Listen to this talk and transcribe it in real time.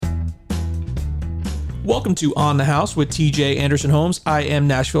Welcome to On the House with TJ Anderson Homes. I am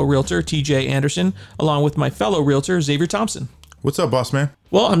Nashville Realtor TJ Anderson, along with my fellow Realtor Xavier Thompson. What's up, boss man?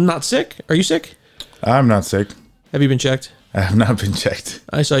 Well, I'm not sick. Are you sick? I'm not sick. Have you been checked? I have not been checked.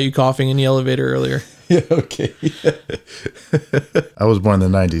 I saw you coughing in the elevator earlier. Yeah, okay. I was born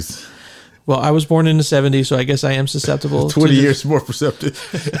in the 90s. Well, I was born in the 70s, so I guess I am susceptible. 20 years more perceptive.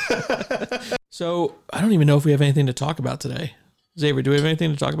 So I don't even know if we have anything to talk about today. Xavier, do we have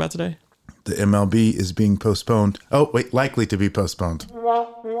anything to talk about today? The MLB is being postponed. Oh, wait, likely to be postponed.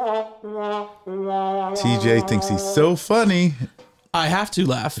 TJ thinks he's so funny. I have to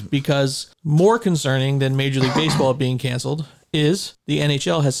laugh because more concerning than Major League Baseball being canceled is the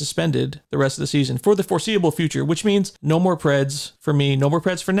NHL has suspended the rest of the season for the foreseeable future, which means no more Preds for me, no more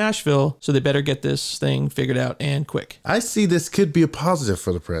Preds for Nashville. So they better get this thing figured out and quick. I see this could be a positive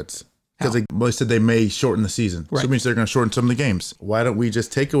for the Preds. Because they said they may shorten the season. Right. So it means they're going to shorten some of the games. Why don't we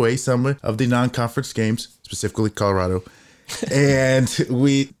just take away some of the non-conference games, specifically Colorado, and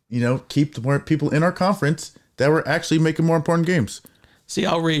we, keep the more people in our conference that were actually making more important games? See,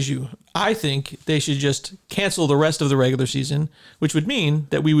 I'll raise you. I think they should just cancel the rest of the regular season, which would mean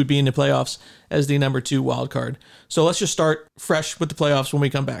that we would be in the playoffs as the number 2 wild card. So let's just start fresh with the playoffs when we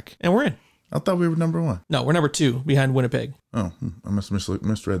come back. And we're in. I thought we were number 1. No, we're number 2 behind Winnipeg. Oh, I must have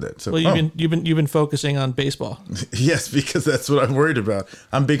misread that. So, well, you've been focusing on baseball. Yes, because that's what I'm worried about.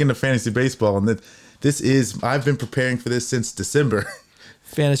 I'm big into fantasy baseball, and I've been preparing for this since December.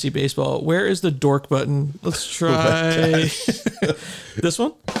 Fantasy baseball. Where is the dork button? Let's try this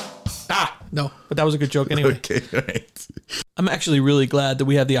one. No, but that was a good joke anyway. Okay, right. I'm actually really glad that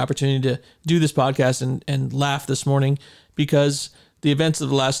we had the opportunity to do this podcast and laugh this morning because the events of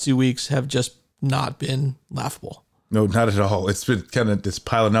the last 2 weeks have just not been laughable. No, not at all. It's been kind of just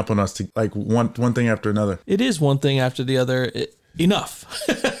piling up on us to like one thing after another. It is one thing after the other. Enough.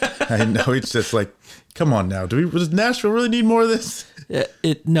 I know. It's just like, come on now. Does Nashville really need more of this?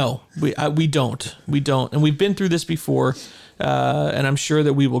 No, we don't. We don't. And we've been through this before, and I'm sure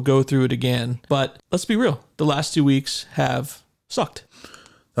that we will go through it again. But let's be real. The last 2 weeks have sucked.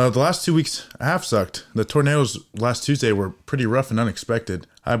 The last 2 weeks have sucked. The tornadoes last Tuesday were pretty rough and unexpected.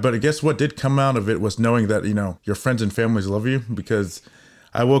 But I guess what did come out of it was knowing that, your friends and families love you, because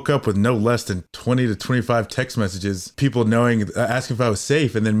I woke up with no less than 20 to 25 text messages, people asking if I was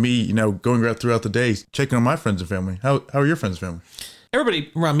safe, and then me, going right throughout the day, checking on my friends and family. How are your friends and family?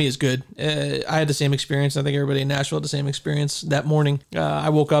 Everybody around me is good. I had the same experience. I think everybody in Nashville had the same experience that morning. I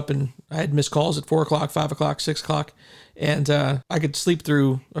woke up and I had missed calls at 4 o'clock, 5 o'clock, 6 o'clock. And I could sleep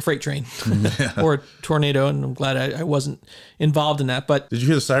through a freight train or a tornado, and I'm glad I wasn't involved in that. But did you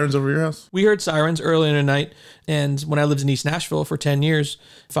hear the sirens over your house? We heard sirens early in the night, and when I lived in East Nashville for 10 years,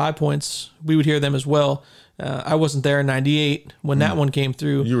 5 Points, we would hear them as well. I wasn't there in 98 when that one came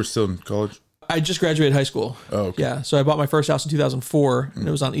through. You were still in college? I just graduated high school. Oh, okay. Yeah. So I bought my first house in 2004, and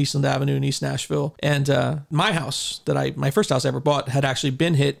it was on Eastland Avenue in East Nashville. And my house my first house I ever bought had actually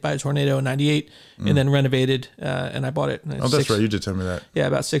been hit by a tornado in 98 and then renovated, and I bought it. Oh, that's right. You did tell me that. Yeah,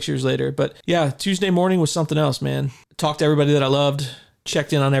 about 6 years later. But yeah, Tuesday morning was something else, man. Talked to everybody that I loved,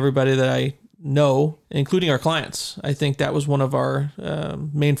 checked in on everybody that I know, including our clients. I think that was one of our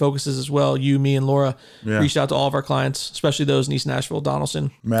main focuses as well. You, me, and Laura reached out to all of our clients, especially those in East Nashville,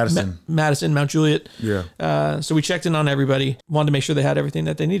 Donaldson, Madison, Mount Juliet. Yeah. So we checked in on everybody, wanted to make sure they had everything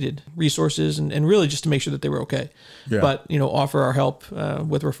that they needed, resources, and really just to make sure that they were okay. Yeah. But offer our help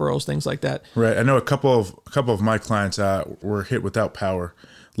with referrals, things like that. Right. I know a couple of my clients were hit without power.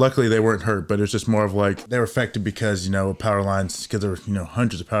 Luckily, they weren't hurt, but it was just more of like they were affected because, power lines, because there were,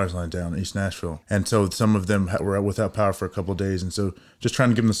 hundreds of power lines down in East Nashville. And so some of them were without power for a couple of days. And so just trying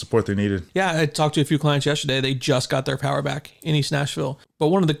to give them the support they needed. Yeah, I talked to a few clients yesterday. They just got their power back in East Nashville. But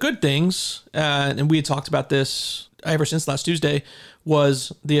one of the good things, and we had talked about this ever since last Tuesday,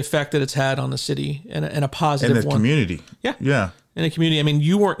 was the effect that it's had on the city and a positive one. And the community. Yeah. Yeah. In the community. I mean,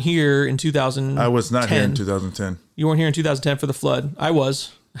 you weren't here in 2010. I was not here in 2010. You weren't here in 2010 for the flood. I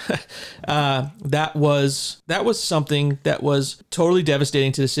was. That was something that was totally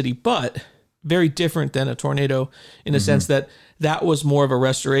devastating to the city, but very different than a tornado in the sense that was more of a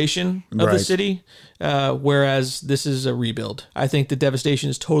restoration of the city, whereas this is a rebuild. I think the devastation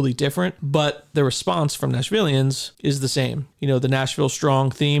is totally different, but the response from Nashvillians is the same. The Nashville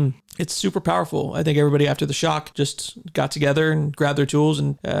Strong theme, it's super powerful. I think everybody after the shock just got together and grabbed their tools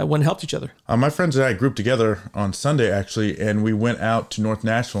and went and helped each other. My friends and I grouped together on Sunday, actually, and we went out to North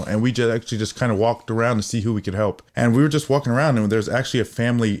Nashville, and we just kind of walked around to see who we could help. And we were just walking around, and there's actually a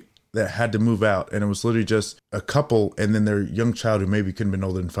family that had to move out, and it was literally just a couple and then their young child who maybe couldn't have been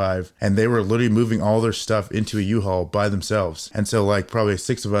older than 5, and they were literally moving all their stuff into a U-Haul by themselves. And so like probably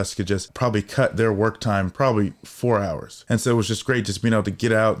 6 of us could just probably cut their work time probably 4 hours. And so it was just great just being able to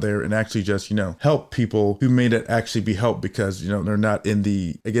get out there and actually just, help people who may not actually be helped because, they're not in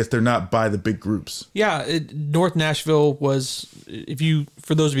they're not by the big groups. Yeah. North Nashville was,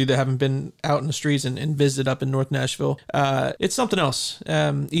 for those of you that haven't been out in the streets and visited up in North Nashville, it's something else.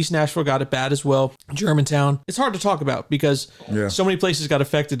 East Nashville got it bad as well. Germantown. It's hard to talk about because so many places got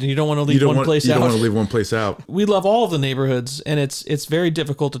affected and you don't want to leave one place out. You don't want to leave one place out. We love all of the neighborhoods and it's very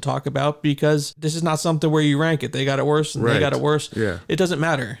difficult to talk about because this is not something where you rank it. They got it worse and they got it worse. Yeah. It doesn't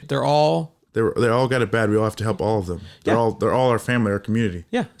matter. They all got it bad. We all have to help all of them. They're all our family, our community.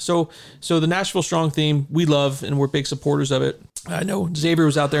 Yeah. So the Nashville Strong theme, we love and we're big supporters of it. I know Xavier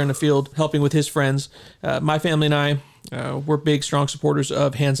was out there in the field helping with his friends. My family and I, we're big, strong supporters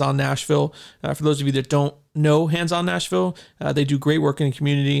of Hands On Nashville. For those of you that don't know Hands On Nashville, they do great work in the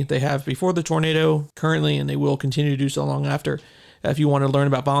community. They have before the tornado, currently, and they will continue to do so long after. If you want to learn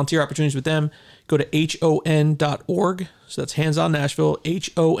about volunteer opportunities with them, go to HON.org. So that's Hands On Nashville,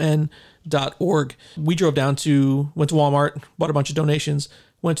 HON.org. We went to Walmart, bought a bunch of donations,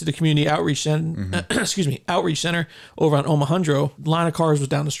 went to the community outreach center, outreach center over on Omohundro. Line of cars was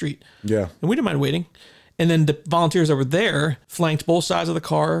down the street. Yeah. And we didn't mind waiting. And then the volunteers that were there flanked both sides of the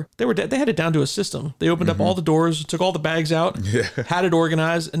car. They had it down to a system. They opened up all the doors, took all the bags out, had it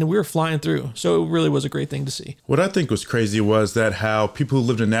organized, and we were flying through. So it really was a great thing to see. What I think was crazy was that how people who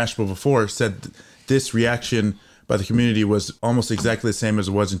lived in Nashville before said this reaction by the community was almost exactly the same as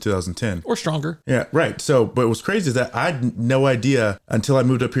it was in 2010. Or stronger. Yeah, right. So, but what's crazy is that I had no idea until I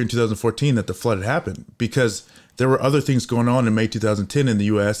moved up here in 2014 that the flood had happened because there were other things going on in May 2010 in the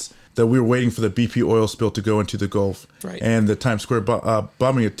U.S. that we were waiting for the BP oil spill to go into the Gulf. Right. And the Times Square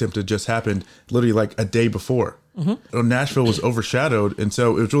bombing attempt had just happened literally like a day before. Nashville was overshadowed. And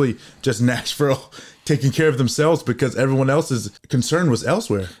so it was really just Nashville taking care of themselves because everyone else's concern was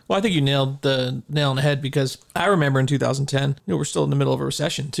elsewhere. Well, I think you nailed the nail on the head because I remember in 2010, we're still in the middle of a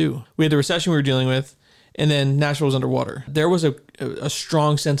recession too. We had the recession we were dealing with, and then Nashville was underwater. There was a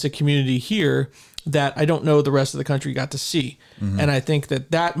strong sense of community here that I don't know the rest of the country got to see. And I think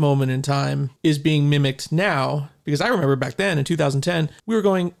that moment in time is being mimicked now because I remember back then in 2010, we were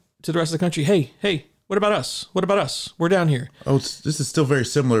going to the rest of the country. Hey, what about us? What about us? We're down here. Oh, this is still very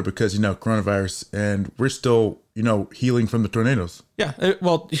similar because, coronavirus and we're still, healing from the tornadoes. Yeah.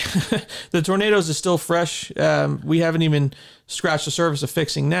 Well, the tornadoes is still fresh. We haven't even scratched the surface of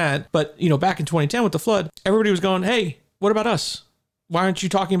fixing that. But, back in 2010 with the flood, everybody was going, hey, what about us? Why aren't you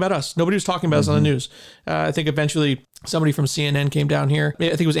talking about us? Nobody was talking about us on the news. I think eventually somebody from CNN came down here. I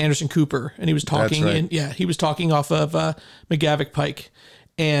think it was Anderson Cooper, and he was talking. That's right. He was talking off of McGavick Pike.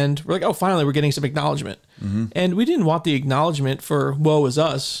 And we're like, oh, finally, we're getting some acknowledgement. And we didn't want the acknowledgement for woe is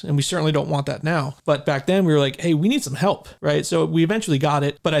us, and we certainly don't want that now. But back then, we were like, hey, we need some help, right? So we eventually got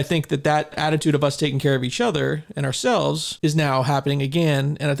it. But I think that attitude of us taking care of each other and ourselves is now happening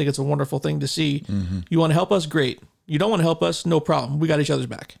again. And I think it's a wonderful thing to see. You want to help us? Great. You don't want to help us? No problem. We got each other's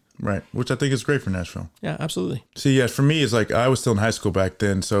back. Right. Which I think is great for Nashville. Yeah, absolutely. See, yeah, for me, it's like I was still in high school back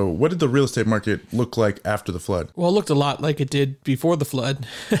then. So what did the real estate market look like after the flood? Well, it looked a lot like it did before the flood.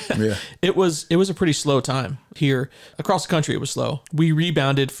 Yeah. It was a pretty slow time here. Across the country, it was slow. We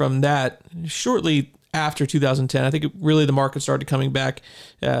rebounded from that shortly after 2010. I think really the market started coming back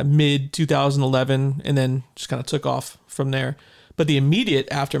mid 2011 and then just kind of took off from there. But the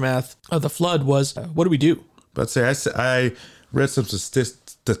immediate aftermath of the flood was, what do we do? But I read some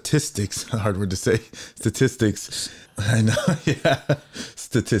statistics, hard word to say, statistics. I know, yeah,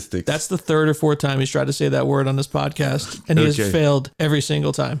 statistics. That's the third or fourth time he's tried to say that word on this podcast, and he has failed every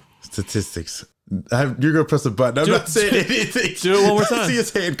single time. Statistics. You're going to press a button. I'm not saying anything. Do it one more time. I see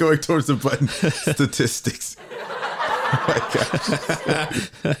his hand going towards the button. Statistics. Oh my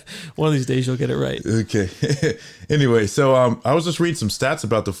gosh. One of these days you'll get it right. Okay. Anyway, so I was just reading some stats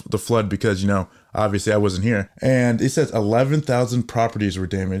about the flood because, obviously I wasn't here. And it says 11,000 properties were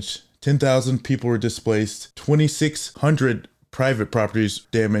damaged. 10,000 people were displaced. 2,600 private properties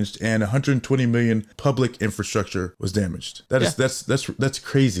damaged, and 120 million public infrastructure was damaged. That's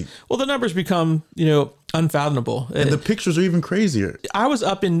crazy. Well, the numbers become, unfathomable. And the pictures are even crazier. I was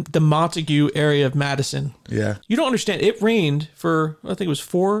up in the Montague area of Madison. Yeah. You don't understand. It rained for, I think it was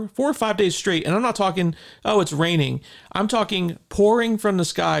four or 5 days straight. And I'm not talking, it's raining. I'm talking pouring from the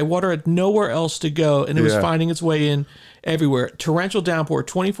sky. Water had nowhere else to go. And it was finding its way in everywhere. Torrential downpour,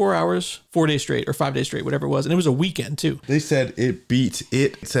 24 hours, 4 days straight or 5 days straight, whatever it was. And it was a weekend too. They said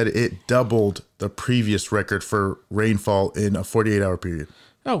it doubled the previous record for rainfall in a 48-hour period.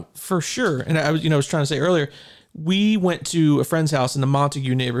 Oh, for sure. And I was trying to say earlier, we went to a friend's house in the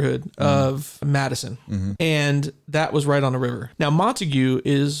Montague neighborhood of Madison, and that was right on the river. Now, Montague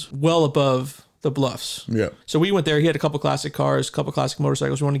is well above the bluffs. Yeah. So we went there. He had a couple classic cars, a couple classic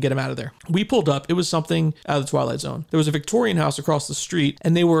motorcycles. We wanted to get him out of there. We pulled up. It was something out of the Twilight Zone. There was a Victorian house across the street,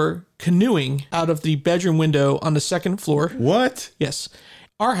 and they were canoeing out of the bedroom window on the second floor. What? Yes.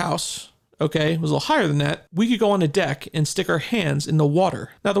 Our house, okay, was a little higher than that. We could go on a deck and stick our hands in the water.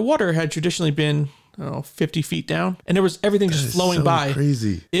 Now, the water had traditionally been, 50 feet down, and there was everything just flowing so by.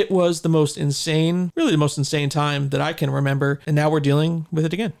 Crazy. It was the most insane time that I can remember, and now we're dealing with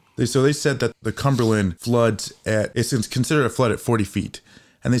it again. So they said that the Cumberland floods it's considered a flood at 40 feet.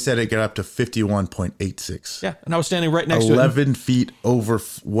 And they said it got up to 51.86. Yeah, and I was standing right next to it. 11 feet over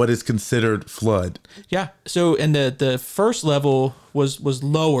what is considered flood. Yeah, so and the first level was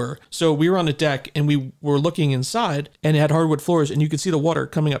lower. So we were on the deck, and we were looking inside, and it had hardwood floors, and you could see the water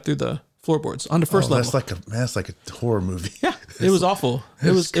coming up through the floorboards on the first level. That's like a horror movie. Yeah, it was awful.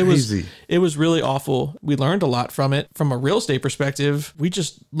 It was crazy. It was really awful. We learned a lot from it. From a real estate perspective, we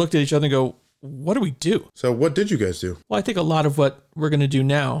just looked at each other and go, what do we do? So what did you guys do? Well, I think a lot of what we're going to do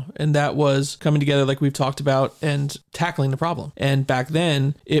now, and that was coming together like we've talked about and tackling the problem. And back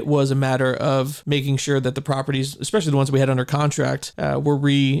then, it was a matter of making sure that the properties, especially the ones we had under contract, were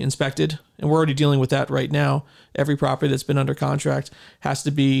re-inspected. And we're already dealing with that right now. Every property that's been under contract has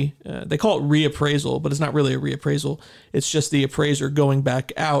to be, they call it reappraisal, but it's not really a reappraisal. It's just the appraiser going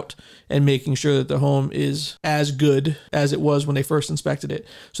back out and making sure that the home is as good as it was when they first inspected it.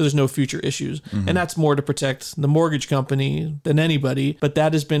 So there's no future issues. Mm-hmm. And that's more to protect the mortgage company than anybody. But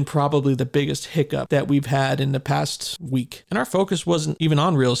that has been probably the biggest hiccup that we've had in the past week. And our focus wasn't even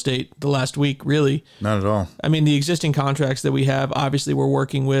on real estate the last week, really. Not at all. I mean, the existing contracts that we have, obviously we're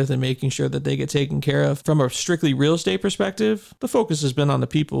working with and making sure that they get taken care of. From a strictly real estate perspective, the focus has been on the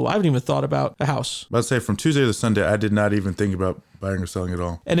people. I haven't even thought about a house. I'd say from Tuesday to Sunday, I did not even think about buying or selling at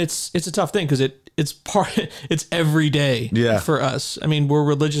all. And it's a tough thing because it's every day for us. I mean, we're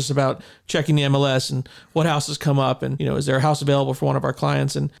religious about checking the MLS and what houses come up and, is there a house available for one of our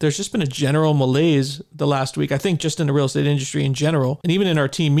clients? And there's just been a general malaise the last week, I think just in the real estate industry in general. And even in our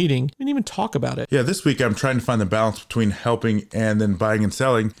team meeting, we didn't even talk about it. Yeah, this week I'm trying to find the balance between helping and then buying and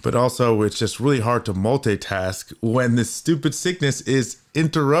selling. But also it's just really hard to multitask when this stupid sickness is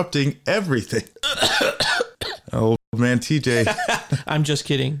interrupting everything. Oh, man, TJ. I'm just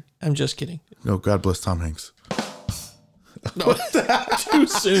kidding. Oh, God bless Tom Hanks. No, too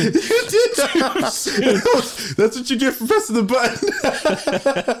soon. Too soon. That's what you get for pressing the button.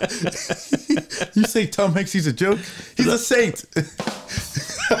 You say Tom Hanks, he's a joke? He's a saint.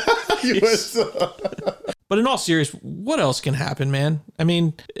 But in all seriousness, what else can happen, man? I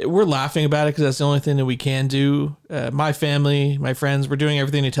mean, we're laughing about it because that's the only thing that we can do. My family, my friends, we're doing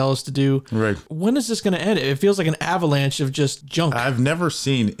everything they tell us to do. Right. When is this going to end? It feels like an avalanche of just junk. I've never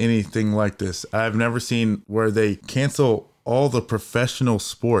seen anything like this. I've never seen where they cancel all the professional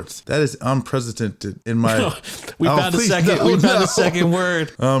sports. That is unprecedented in my... We found a second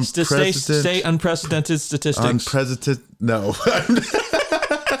word. Stay unprecedented statistics. Unprecedented... No.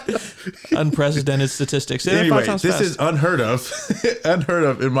 Unprecedented statistics. Anyway, this is unheard of. Unheard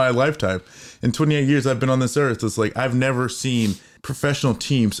of in my lifetime. In 28 years I've been on this earth, it's like I've never seen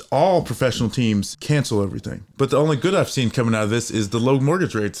all professional teams cancel everything. But the only good I've seen coming out of this is the low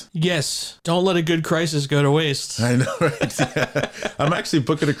mortgage rates. Yes. Don't let a good crisis go to waste. I know, right? Yeah. I'm actually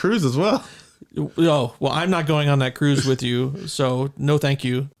booking a cruise as well. Oh, well, I'm not going on that cruise with you, so no thank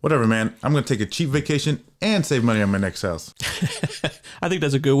you. Whatever, man. I'm going to take a cheap vacation and save money on my next house. I think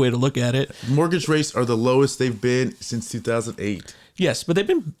that's a good way to look at it. Mortgage rates are the lowest they've been since 2008. Yes, but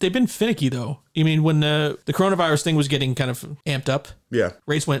they've been finicky, though. I mean, when the coronavirus thing was getting kind of amped up,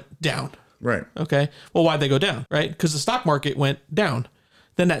 rates went down. Right. Okay. Well, why'd they go down? Right? Because the stock market went down.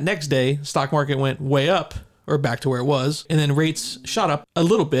 Then that next day, stock market went way up. Or back to where it was. And then rates shot up a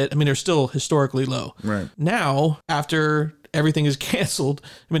little bit. I mean, they're still historically low. Right. Now, after everything is canceled,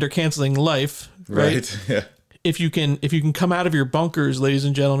 I mean, they're canceling life. Right. Yeah. If you can come out of your bunkers, ladies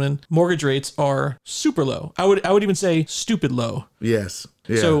and gentlemen, mortgage rates are super low. I would even say stupid low. Yes.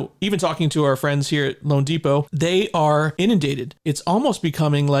 Yeah. So even talking to our friends here at Loan Depot, they are inundated. It's almost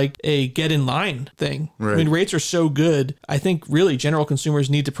becoming like a get in line thing. Right. I mean, rates are so good. I think really general consumers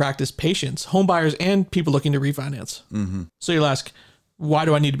need to practice patience, home buyers and people looking to refinance. Mm-hmm. So you'll ask, why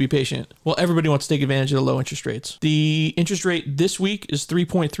do I need to be patient? Well, everybody wants to take advantage of the low interest rates. The interest rate this week is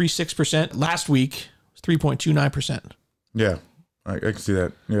 3.36%. Last week, 3.29%. Yeah. I can see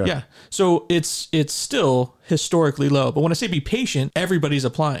that. Yeah. Yeah. So it's still historically low. But when I say be patient, everybody's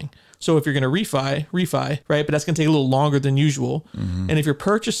applying. So if you're going to refi, right? But that's going to take a little longer than usual. And if you're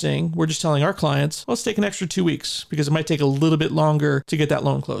purchasing, we're just telling our clients, let's take an extra 2 weeks because it might take a little bit longer to get that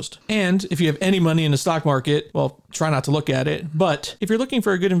loan closed. And if you have any money in the stock market, well, try not to look at it. But if you're looking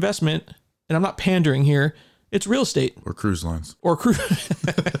for a good investment, and I'm not pandering here, it's real estate. Or cruise lines. Or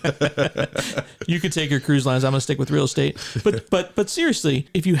you could take your cruise lines. I'm going to stick with real estate. But seriously,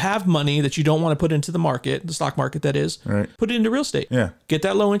 if you have money that you don't want to put into the market, the stock market that is, Right. put it into real estate. Yeah. Get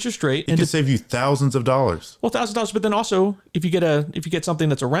that low interest rate. It can save you thousands of dollars. Well, $1,000, but then also if you get something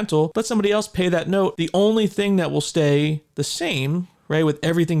that's a rental, let somebody else pay that note. The only thing that will stay the same, right, with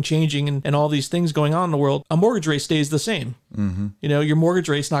everything changing and all these things going on in the world, a mortgage rate stays the same. You know, your mortgage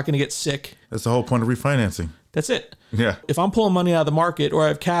rate's not going to get sick. That's the whole point of refinancing. That's it. Yeah. If I'm pulling money out of the market or I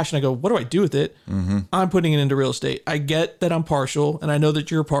have cash and I go, what do I do with it? I'm putting it into real estate. I get that I'm partial and I know that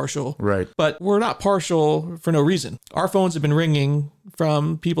you're partial. Right. But we're not partial for no reason. Our phones have been ringing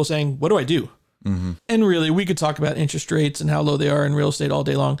from people saying, what do I do? And really, we could talk about interest rates and how low they are in real estate all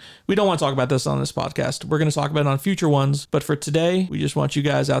day long. We don't want to talk about this on this podcast. We're going to talk about it on future ones. But for today, we just want you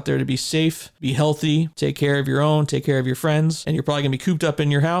guys out there to be safe, be healthy, take care of your own, take care of your friends. And you're probably going to be cooped up in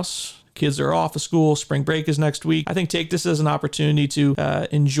your house. Kids are off of school. Spring break is next week. I think take this as an opportunity to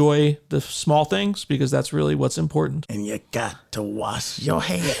enjoy the small things because that's really what's important. And you got to wash your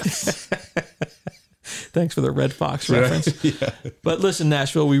hands. Thanks for the Red Fox reference. Yeah. But listen,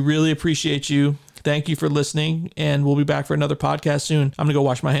 Nashville, we really appreciate you. Thank you for listening, and we'll be back for another podcast soon. I'm going to go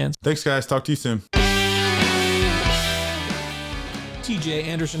wash my hands. Thanks, guys. Talk to you soon. TJ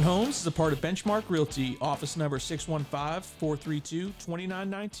Anderson Homes is a part of Benchmark Realty, office number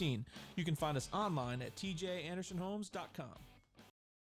 615-432-2919. You can find us online at tjandersonhomes.com.